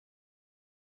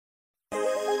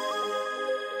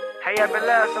Have you ever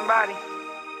loved somebody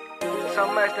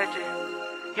so much that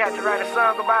you had to write a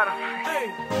song about them?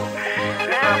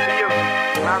 This one for you,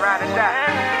 my ride or die.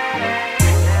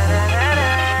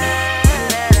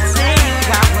 Say you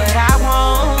got what I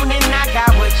want and I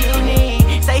got what you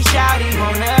need. Say shawty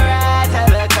wanna ride, tell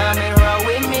her come and roll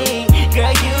with me.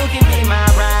 Girl, you can be my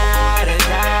ride or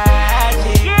die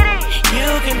chick. You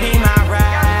can be my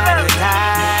ride or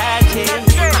die chick.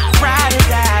 My ride or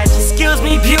die chick. Excuse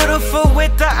me, beautiful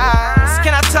with the eyes.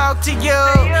 Can I talk to you?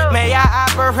 May I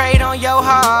operate on your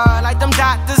heart like them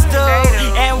doctors do?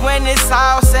 And when it's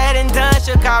all said and done,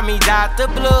 she'll call me Dr.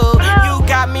 Blue. You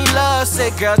got me love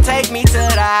sick, girl, take me to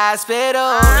the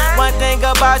hospital. One thing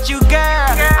about you, girl,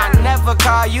 I never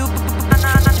call you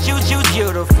you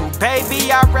beautiful,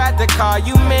 baby, I'd rather call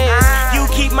you miss. You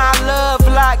keep my love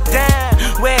locked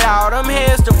down with all them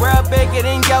hills. The world bigger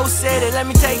than your city, let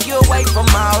me take you away from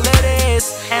all of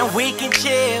this. And we can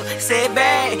chill, sit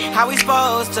back, how we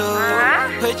supposed to.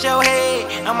 Put your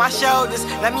head on my shoulders,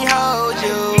 let me hold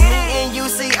you. Me and you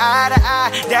see eye to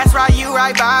eye, that's right, you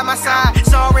right by my side.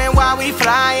 Soaring while we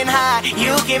flying high,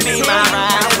 you can be my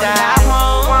ride or die. I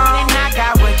want, and I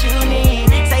got what you need.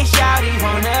 Say shawty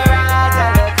wanna ride,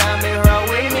 tell her come and roll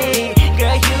with me.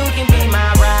 Girl, you can be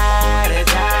my ride or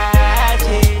die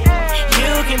chick.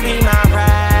 You can be my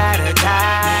ride or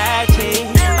die chick.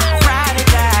 My ride or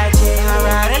die chick. My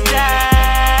ride or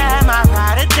die. My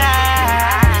ride or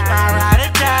die. My ride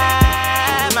or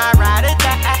die. My ride or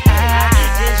die.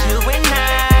 Just you and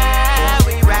I,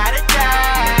 we ride or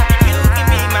die. You can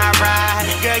be my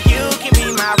ride, girl. You can be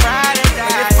my ride or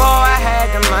die. Before I had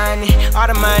the money, all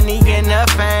the money and the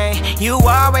fame, you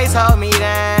always hold me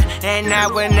down, and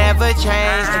that would never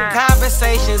change. The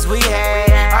conversations we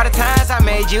had, all the times I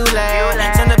made you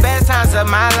laugh, some of the best times of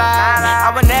my life, I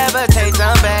would never take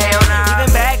them back. Even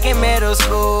back in middle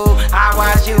school, I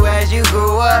watched you as you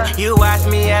grew up. You watched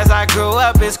me as I grew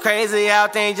up. It's crazy how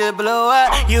things just blew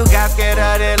up. You got scared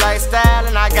of the lifestyle,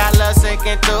 and I got love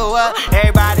sinking through up.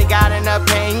 Everybody got an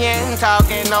opinion,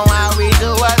 talking on how we do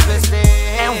us, but still.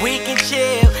 And we can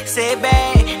chill, sit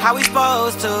back, how we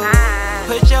supposed to.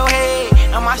 Put your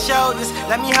head on my shoulders,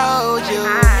 let me hold you.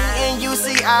 Me and you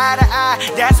see eye to eye,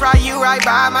 that's right, you right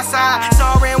by my side.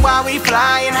 Soaring while we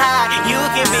flying high, you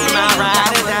can be my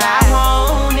ride or die. I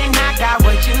want, and I got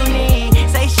what you need.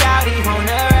 Say shawty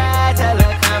wanna ride, tell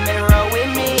her come and roll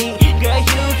with me. Girl,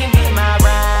 you can be my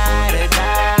ride or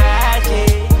die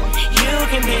chick. You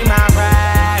can be my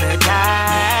ride or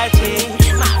die chick.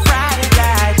 My ride or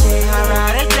die chick. My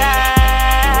ride or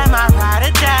die. My ride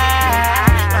or die.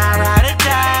 My ride or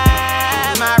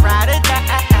die. My ride or die.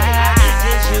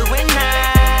 Just you and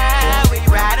I, we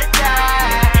ride or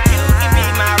die. You can be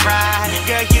my ride,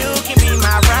 girl, you can be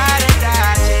my ride or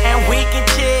die chick. And we can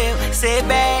chill, sit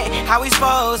back, how we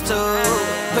supposed to.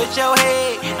 Put your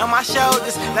head on my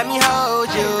shoulders, let me hold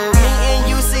you. Me and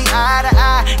you see eye to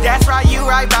eye, that's right, you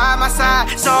right by my side.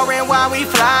 Soaring while we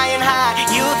flying high,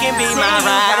 you can be my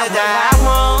ride or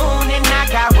die.